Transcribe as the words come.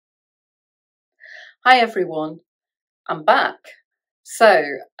Hi everyone, I'm back.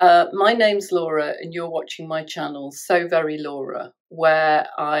 My name's Laura and you're watching my channel, So Very Laura, where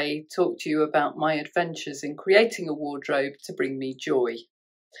I talk to you about my adventures in creating a wardrobe to bring me joy.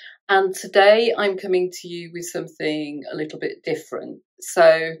 And today I'm coming to you with something a little bit different.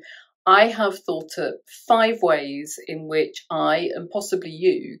 So I have thought up 5 ways in which I, and possibly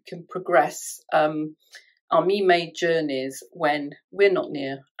you, can progress our me-made journeys when we're not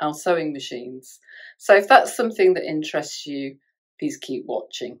near our sewing machines. So if that's something that interests you, please keep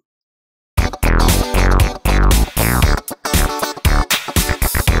watching.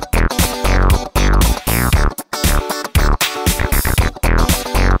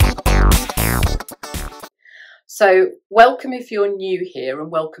 So welcome if you're new here, and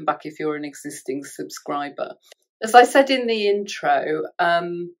welcome back if you're an existing subscriber. As I said in the intro,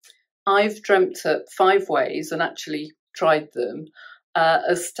 I've dreamt up 5 ways and actually tried them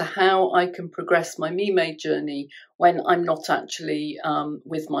as to how I can progress my me-made journey when I'm not actually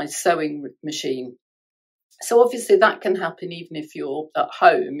with my sewing machine. So obviously that can happen even if you're at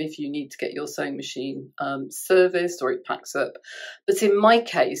home, if you need to get your sewing machine serviced or it packs up. But in my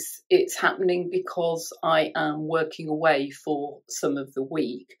case, it's happening because I am working away for some of the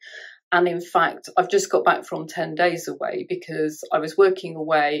week. And in fact, I've just got back from 10 days away because I was working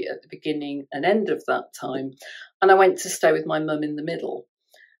away at the beginning and end of that time. And I went to stay with my mum in the middle.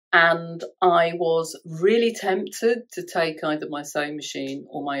 And I was really tempted to take either my sewing machine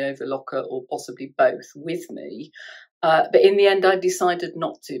or my overlocker or possibly both with me. But in the end, I decided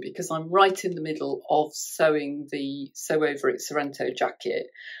not to because I'm right in the middle of sewing the Sew Over It Sorrento jacket,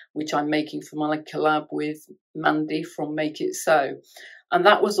 which I'm making for my collab with Mandy from Make It Sew. And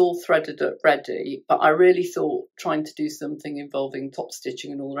that was all threaded up ready, but I really thought trying to do something involving top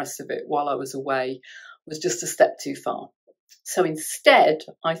stitching and all the rest of it while I was away was just a step too far. So instead,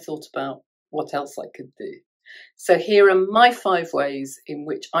 I thought about what else I could do. So here are my 5 ways in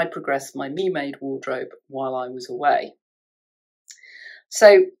which I progressed my me-made wardrobe while I was away.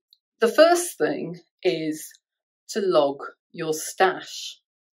 So the first thing is to log your stash.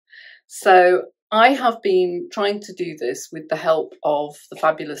 So I have been trying to do this with the help of the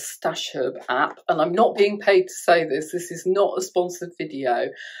fabulous Stash Hub app, and I'm not being paid to say this. This is not a sponsored video,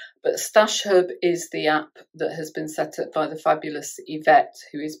 but Stash Hub is the app that has been set up by the fabulous Yvette,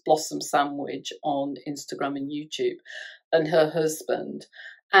 who is Blossom Sandwich on Instagram and YouTube, and her husband.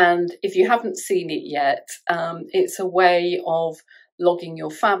 And if you haven't seen it yet, it's a way of logging your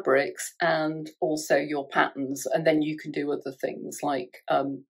fabrics and also your patterns, and then you can do other things like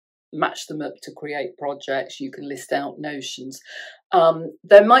match them up to create projects. You can list out notions.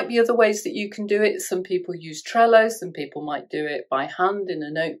 There might be other ways that you can do it. Some people use Trello, some people might do it by hand in a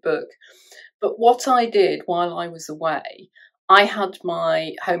notebook. But what I did while I was away, I had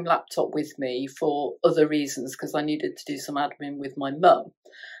my home laptop with me for other reasons because I needed to do some admin with my mum.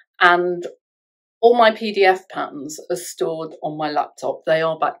 And all my PDF patterns are stored on my laptop. They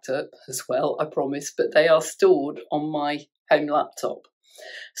are backed up as well, I promise, but they are stored on my home laptop.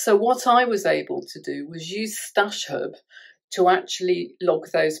 So what I was able to do was use Stash Hub to actually log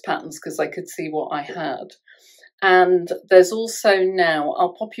those patterns because I could see what I had. And there's also now,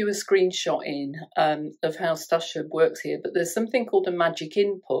 I'll pop you a screenshot in of how Stash Hub works here, but there's something called a magic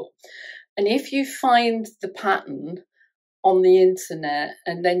input. And if you find the pattern on the internet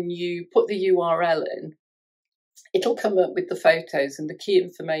and then you put the URL in, it'll come up with the photos and the key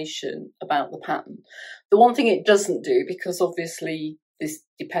information about the pattern. The one thing it doesn't do, because obviously this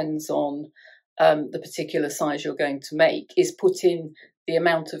depends on the particular size you're going to make, is put in the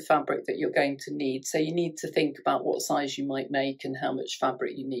amount of fabric that you're going to need. So you need to think about what size you might make and how much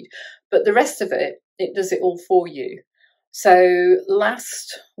fabric you need. But the rest of it, it does it all for you. So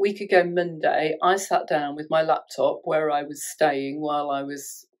last week ago, Monday, I sat down with my laptop where I was staying while I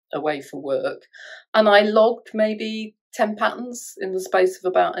was away for work, and I logged maybe 10 patterns in the space of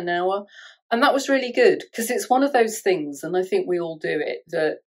about an hour. And that was really good because it's one of those things, and I think we all do it,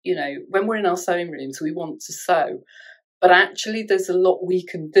 that, you know, when we're in our sewing rooms, we want to sew, but actually there's a lot we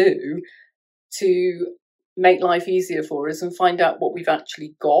can do to make life easier for us and find out what we've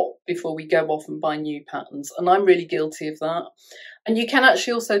actually got before we go off and buy new patterns. And I'm really guilty of that. And you can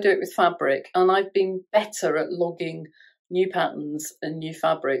actually also do it with fabric. And I've been better at logging new patterns and new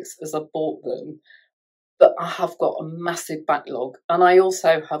fabrics as I bought them. But I have got a massive backlog, and I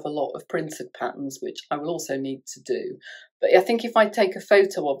also have a lot of printed patterns, which I will also need to do. But I think if I take a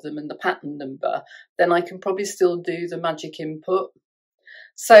photo of them and the pattern number, then I can probably still do the magic input.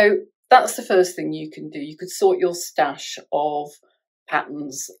 So that's the first thing you can do. You could sort your stash of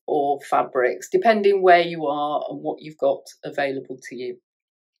patterns or fabrics, depending where you are and what you've got available to you.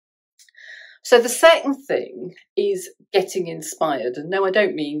 So the second thing is getting inspired. And no, I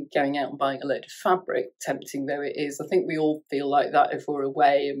don't mean going out and buying a load of fabric, tempting though it is. I think we all feel like that if we're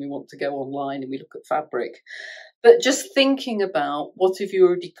away and we want to go online and we look at fabric. But just thinking about what have you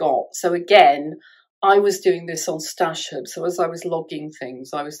already got. So again, I was doing this on Stash Hub. So as I was logging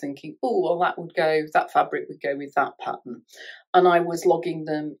things, I was thinking, oh, well, that fabric would go with that pattern. And I was logging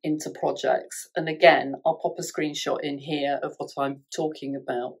them into projects. And again, I'll pop a screenshot in here of what I'm talking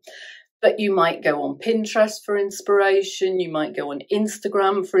about. But you might go on Pinterest for inspiration. You might go on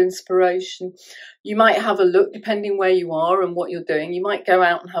Instagram for inspiration. You might have a look, depending where you are and what you're doing. You might go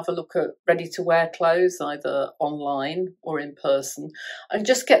out and have a look at ready-to-wear clothes, either online or in person, and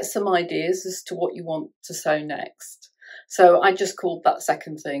just get some ideas as to what you want to sew next. So I just called that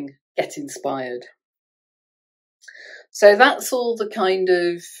second thing, get inspired. So that's all the kind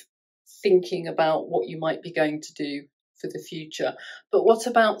of thinking about what you might be going to do for the future. But what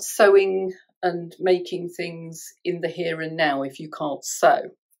about sewing and making things in the here and now if you can't sew?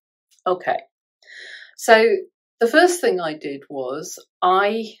 Okay, so the first thing I did was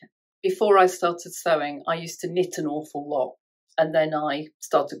before I started sewing, I used to knit an awful lot, and then I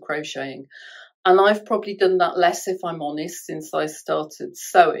started crocheting. And I've probably done that less, if I'm honest, since I started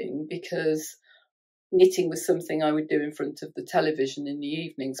sewing, because knitting was something I would do in front of the television in the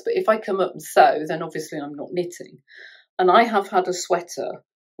evenings. But if I come up and sew, then obviously I'm not knitting. And I have had a sweater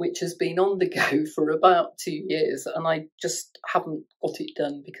which has been on the go for about 2 years, and I just haven't got it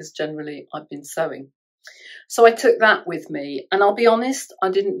done because generally I've been sewing. So I took that with me, and I'll be honest,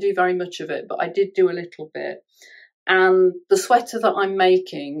 I didn't do very much of it, but I did do a little bit. And the sweater that I'm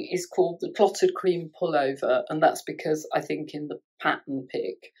making is called the Clotted Cream Pullover, and that's because I think in the pattern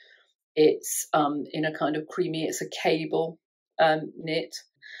pic it's in a kind of creamy, it's a cable knit.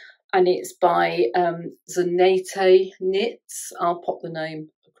 And it's by Zanete Knits. I'll pop the name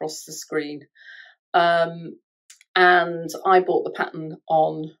across the screen. And I bought the pattern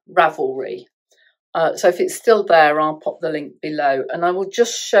on Ravelry. So if it's still there, I'll pop the link below. And I will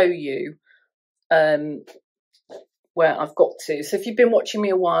just show you where I've got to. So if you've been watching me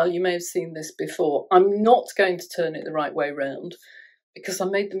a while, you may have seen this before. I'm not going to turn it the right way round because I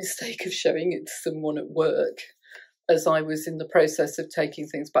made the mistake of showing it to someone at work as I was in the process of taking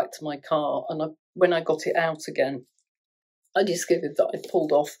things back to my car. And when I got it out again, I discovered that I'd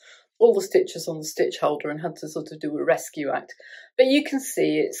pulled off all the stitches on the stitch holder and had to sort of do a rescue act. But you can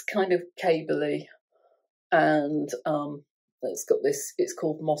see it's kind of cabley, and it's got this, it's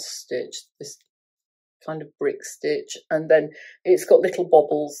called moss stitch, this kind of brick stitch, and then it's got little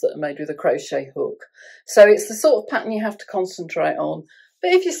bobbles that are made with a crochet hook. So it's the sort of pattern you have to concentrate on.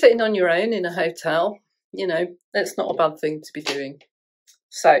 But if you're sitting on your own in a hotel, you know, that's not a bad thing to be doing.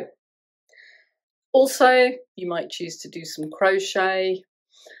 So also you might choose to do some crochet.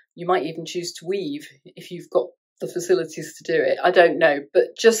 You might even choose to weave if you've got the facilities to do it. I don't know,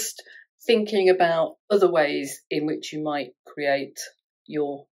 but just thinking about other ways in which you might create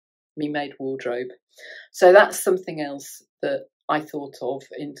your me-made wardrobe. So that's something else that I thought of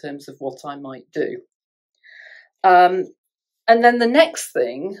in terms of what I might do. And then the next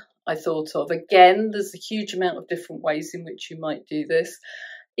thing I thought of, again, there's a huge amount of different ways in which you might do this,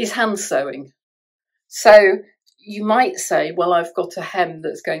 is hand sewing. So you might say, well, I've got a hem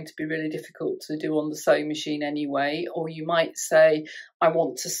that's going to be really difficult to do on the sewing machine anyway. Or you might say, I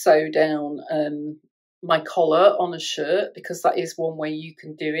want to sew down my collar on a shirt, because that is one way you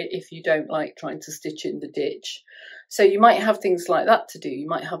can do it if you don't like trying to stitch in the ditch. So you might have things like that to do. You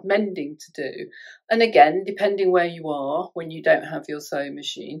might have mending to do. And again, depending where you are when you don't have your sewing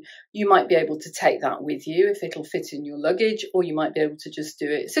machine, you might be able to take that with you if it'll fit in your luggage, or you might be able to just do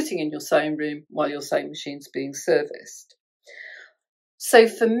it sitting in your sewing room while your sewing machine's being serviced. So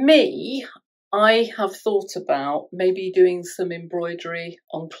for me, I have thought about maybe doing some embroidery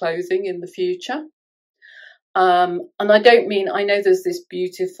on clothing in the future. And I don't mean, I know there's this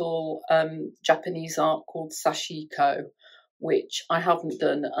beautiful Japanese art called sashiko, which I haven't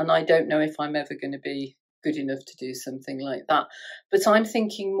done, and I don't know if I'm ever going to be good enough to do something like that. But I'm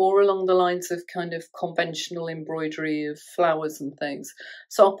thinking more along the lines of kind of conventional embroidery of flowers and things.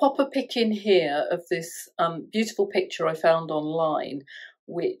 So I'll pop a pic in here of this beautiful picture I found online,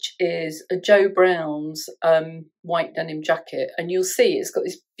 which is a Jo Brown's white denim jacket. And you'll see it's got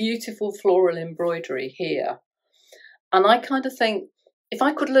this beautiful floral embroidery here. And I kind of think, if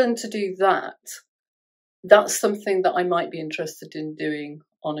I could learn to do that, that's something that I might be interested in doing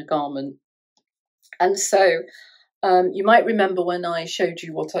on a garment. And so you might remember when I showed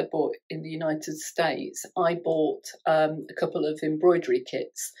you what I bought in the United States, I bought a couple of embroidery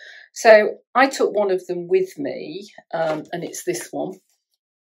kits. So I took one of them with me, and it's this one.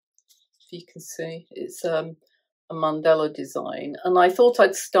 you can see. It's a mandala design, and I thought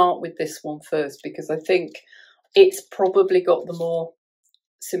I'd start with this one first because I think it's probably got the more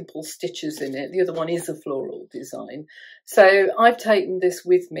simple stitches in it. The other one is a floral design. So I've taken this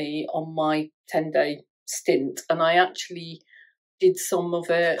with me on my 10-day stint, and I actually did some of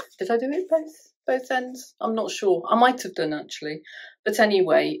it. Did I do it both ends? I'm not sure. I might have done actually. But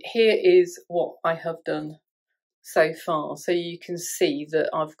anyway, here is what I have done so far. So you can see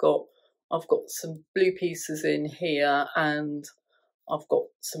that I've got some blue pieces in here, and I've got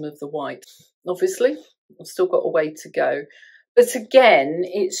some of the white. Obviously, I've still got a way to go. But again,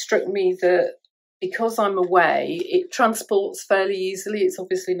 it struck me that because I'm away, it transports fairly easily. It's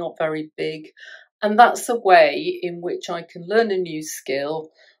obviously not very big. And that's a way in which I can learn a new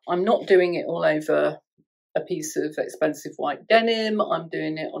skill. I'm not doing it all over a piece of expensive white denim. I'm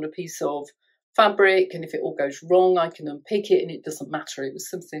doing it on a piece of fabric. And if it all goes wrong, I can unpick it and it doesn't matter. It was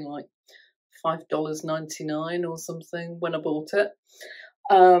something like $5.99 or something when I bought it.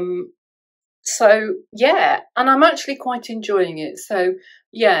 So yeah, and I'm actually quite enjoying it. So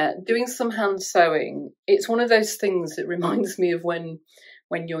yeah, doing some hand sewing, it's one of those things that reminds me of when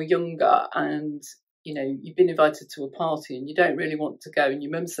you're younger and you know you've been invited to a party and you don't really want to go, and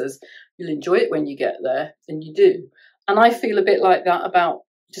your mum says you'll enjoy it when you get there, and you do. And I feel a bit like that about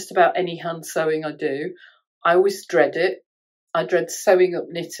just about any hand sewing I do. I always dread it. I dread sewing up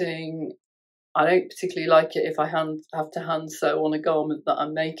knitting. I don't particularly like it if I have to hand sew on a garment that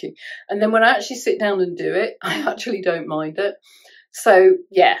I'm making. And then when I actually sit down and do it, I actually don't mind it. So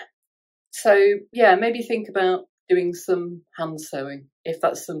yeah, maybe think about doing some hand sewing if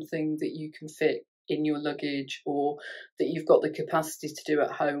that's something that you can fit in your luggage or that you've got the capacity to do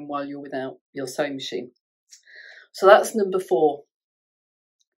at home while you're without your sewing machine. So that's number 4.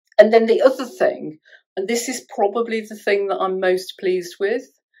 And then the other thing, and this is probably the thing that I'm most pleased with.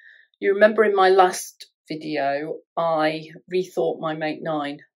 You remember in my last video, I rethought my Make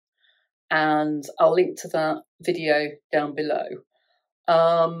 9, and I'll link to that video down below.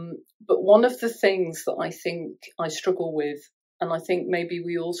 But one of the things that I think I struggle with, and I think maybe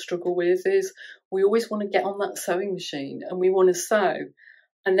we all struggle with, is we always want to get on that sewing machine and we want to sew.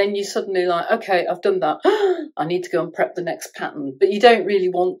 And then you're suddenly like, okay, I've done that. I need to go and prep the next pattern. But you don't really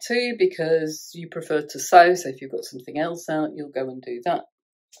want to because you prefer to sew. So if you've got something else out, you'll go and do that.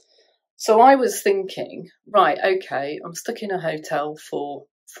 So I was thinking, right, okay, I'm stuck in a hotel for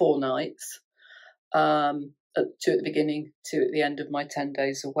 4 nights, 2 at the beginning, 2 at the end of my 10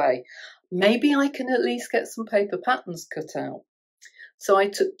 days away. Maybe I can at least get some paper patterns cut out. So I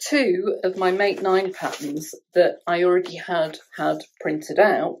took 2 of my Make 9 patterns that I already had printed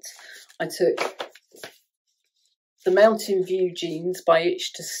out. I took the Mountain View jeans by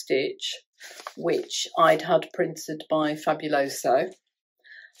Itch to Stitch, which I'd had printed by Fabuloso.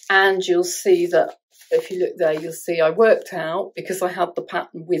 And you'll see that if you look there, you'll see I worked out, because I had the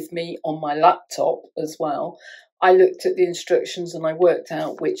pattern with me on my laptop as well, I looked at the instructions and I worked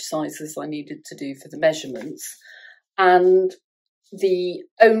out which sizes I needed to do for the measurements. And the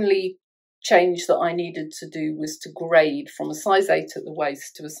only change that I needed to do was to grade from a size 8 at the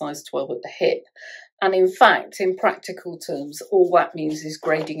waist to a size 12 at the hip. And in fact, in practical terms, all that means is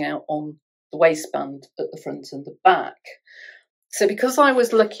grading out on the waistband at the front and the back. So because I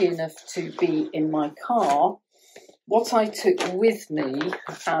was lucky enough to be in my car, what I took with me,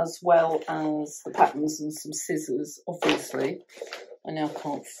 as well as the patterns and some scissors, obviously, I now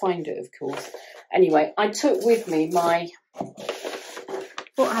can't find it, of course. Anyway, I took with me my,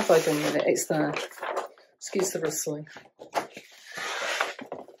 what have I done with it? It's there. Excuse the rustling.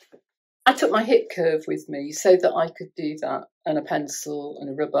 I took my hip curve with me so that I could do that, and a pencil and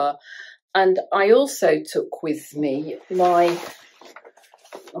a rubber. And I also took with me my,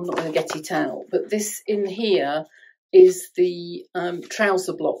 I'm not going to get it out, but this in here is the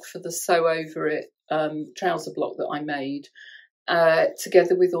trouser block for the sew over it trouser block that I made,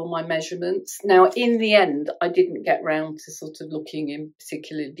 together with all my measurements. Now, in the end, I didn't get round to sort of looking in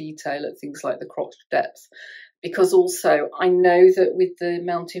particular detail at things like the crotch depth, because also I know that with the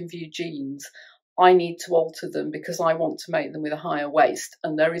Mountain View jeans, I need to alter them because I want to make them with a higher waist,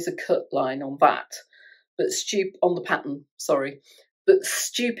 and there is a cut line on that, but on the pattern, sorry. But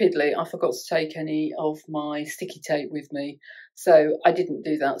stupidly, I forgot to take any of my sticky tape with me, so I didn't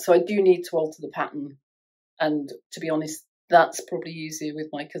do that. So I do need to alter the pattern, and to be honest, that's probably easier with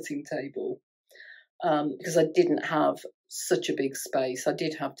my cutting table, because I didn't have such a big space. I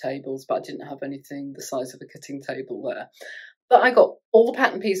did have tables, but I didn't have anything the size of a cutting table there. But I got all the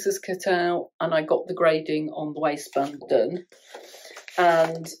pattern pieces cut out, and I got the grading on the waistband done,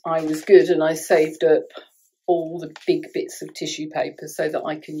 and I was good, and I saved up all the big bits of tissue paper so that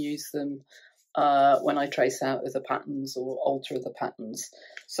I can use them when I trace out other patterns or alter other patterns.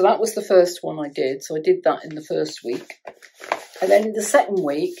 So that was the first one I did. So I did that in the first week. And then in the second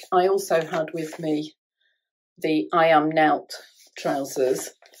week, I also had with me the I Am Nout trousers.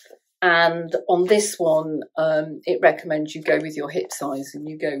 And on this one, it recommends you go with your hip size and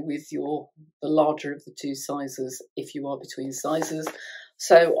you go with the larger of the two sizes if you are between sizes.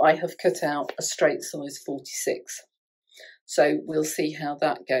 So I have cut out a straight size 46. So we'll see how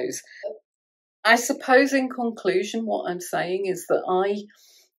that goes. I suppose in conclusion, what I'm saying is that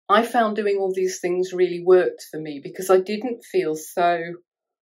I found doing all these things really worked for me because I didn't feel so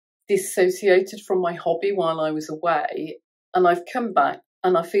dissociated from my hobby while I was away. And I've come back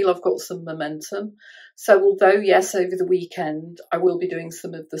and I feel I've got some momentum. So although, yes, over the weekend, I will be doing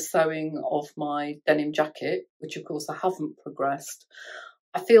some of the sewing of my denim jacket, which of course I haven't progressed,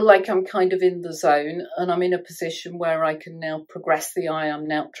 I feel like I'm kind of in the zone and I'm in a position where I can now progress the I Am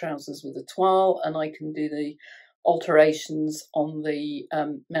Nout trousers with a toile and I can do the alterations on the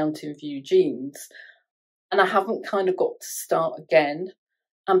Mountain View jeans. And I haven't kind of got to start again.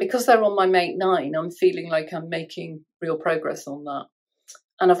 And because they're on my Make 9, I'm feeling like I'm making real progress on that.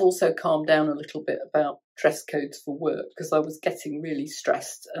 And I've also calmed down a little bit about dress codes for work because I was getting really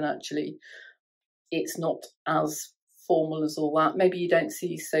stressed and actually it's not as formal as all that. Maybe you don't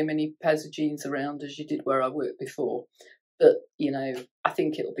see so many pairs of jeans around as you did where I worked before. But, you know, I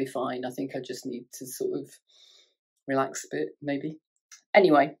think it'll be fine. I think I just need to sort of relax a bit, maybe.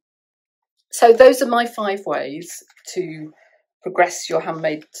 Anyway, so those are my 5 ways to progress your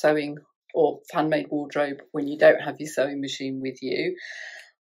handmade sewing or handmade wardrobe when you don't have your sewing machine with you.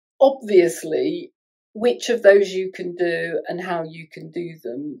 Obviously, which of those you can do and how you can do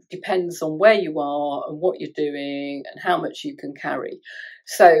them depends on where you are and what you're doing and how much you can carry.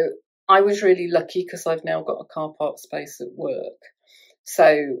 So I was really lucky because I've now got a car park space at work.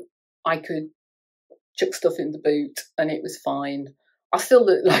 So I could chuck stuff in the boot and it was fine. I still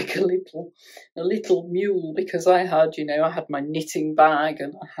look like a little mule because I had, you know, I had my knitting bag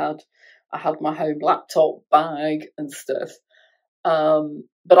and I had my home laptop bag and stuff.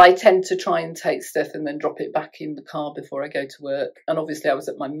 But I tend to try and take stuff and then drop it back in the car before I go to work. And obviously I was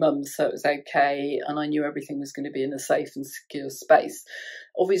at my mum's, so it was okay. And I knew everything was going to be in a safe and secure space.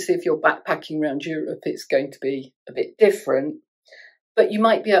 Obviously, if you're backpacking around Europe, it's going to be a bit different. But you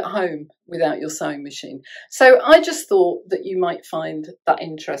might be at home without your sewing machine. So I just thought that you might find that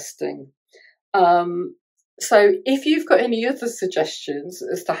interesting. So if you've got any other suggestions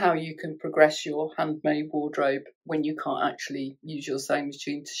as to how you can progress your handmade wardrobe when you can't actually use your sewing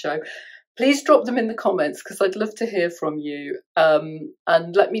machine to sew, please drop them in the comments because I'd love to hear from you.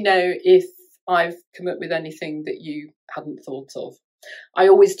 And let me know if I've come up with anything that you hadn't thought of. I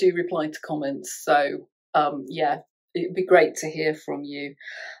always do reply to comments, so yeah, it'd be great to hear from you.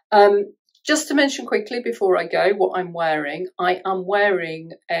 Just to mention quickly before I go what I'm wearing, I am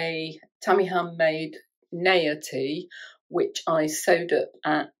wearing a Tammy Handmade Naya tee, which I sewed up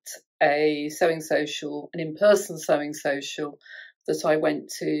at a sewing social, an in-person sewing social that I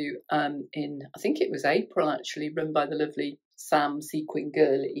went to in, I think it was April actually, run by the lovely Sam Sequin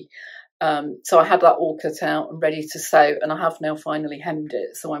Girly. So I had that all cut out and ready to sew, and I have now finally hemmed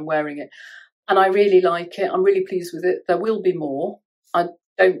it, so I'm wearing it. And I really like it. I'm really pleased with it. There will be more. I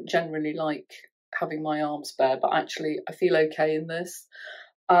don't generally like having my arms bare, but actually I feel okay in this.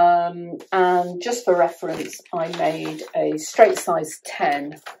 And just for reference, I made a straight size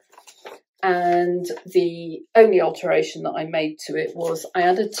 10. And the only alteration that I made to it was I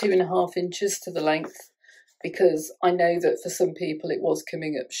added 2.5 inches to the length because I know that for some people it was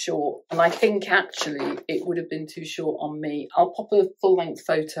coming up short. And I think actually it would have been too short on me. I'll pop a full length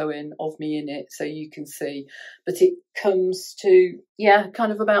photo in of me in it so you can see. But it comes to, yeah,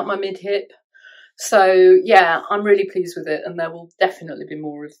 kind of about my mid hip. So yeah, I'm really pleased with it and there will definitely be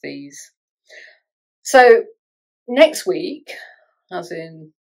more of these. So next week, as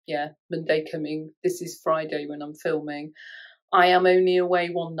in, yeah, Monday coming, this is Friday when I'm filming, I am only away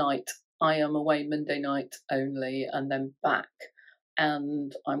one night. I am away Monday night only and then back.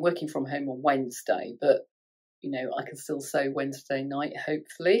 And I'm working from home on Wednesday, but, you know, I can still sew Wednesday night,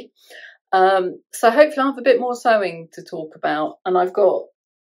 hopefully. So hopefully I'll have a bit more sewing to talk about. And I've got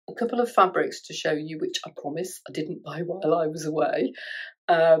a couple of fabrics to show you, which I promise I didn't buy while I was away.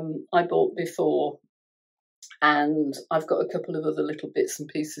 I bought before. And I've got a couple of other little bits and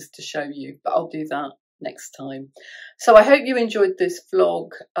pieces to show you, but I'll do that next time. So I hope you enjoyed this vlog.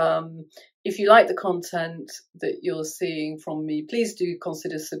 If you like the content that you're seeing from me, please do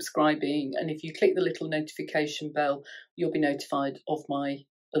consider subscribing. And if you click the little notification bell, you'll be notified of my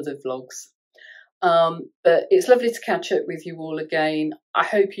other vlogs. But it's lovely to catch up with you all again. I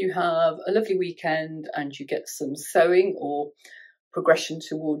hope you have a lovely weekend and you get some sewing or progression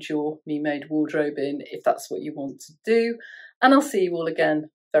towards your me-made wardrobing if that's what you want to do. And I'll see you all again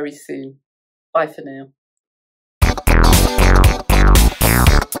very soon. Bye for now.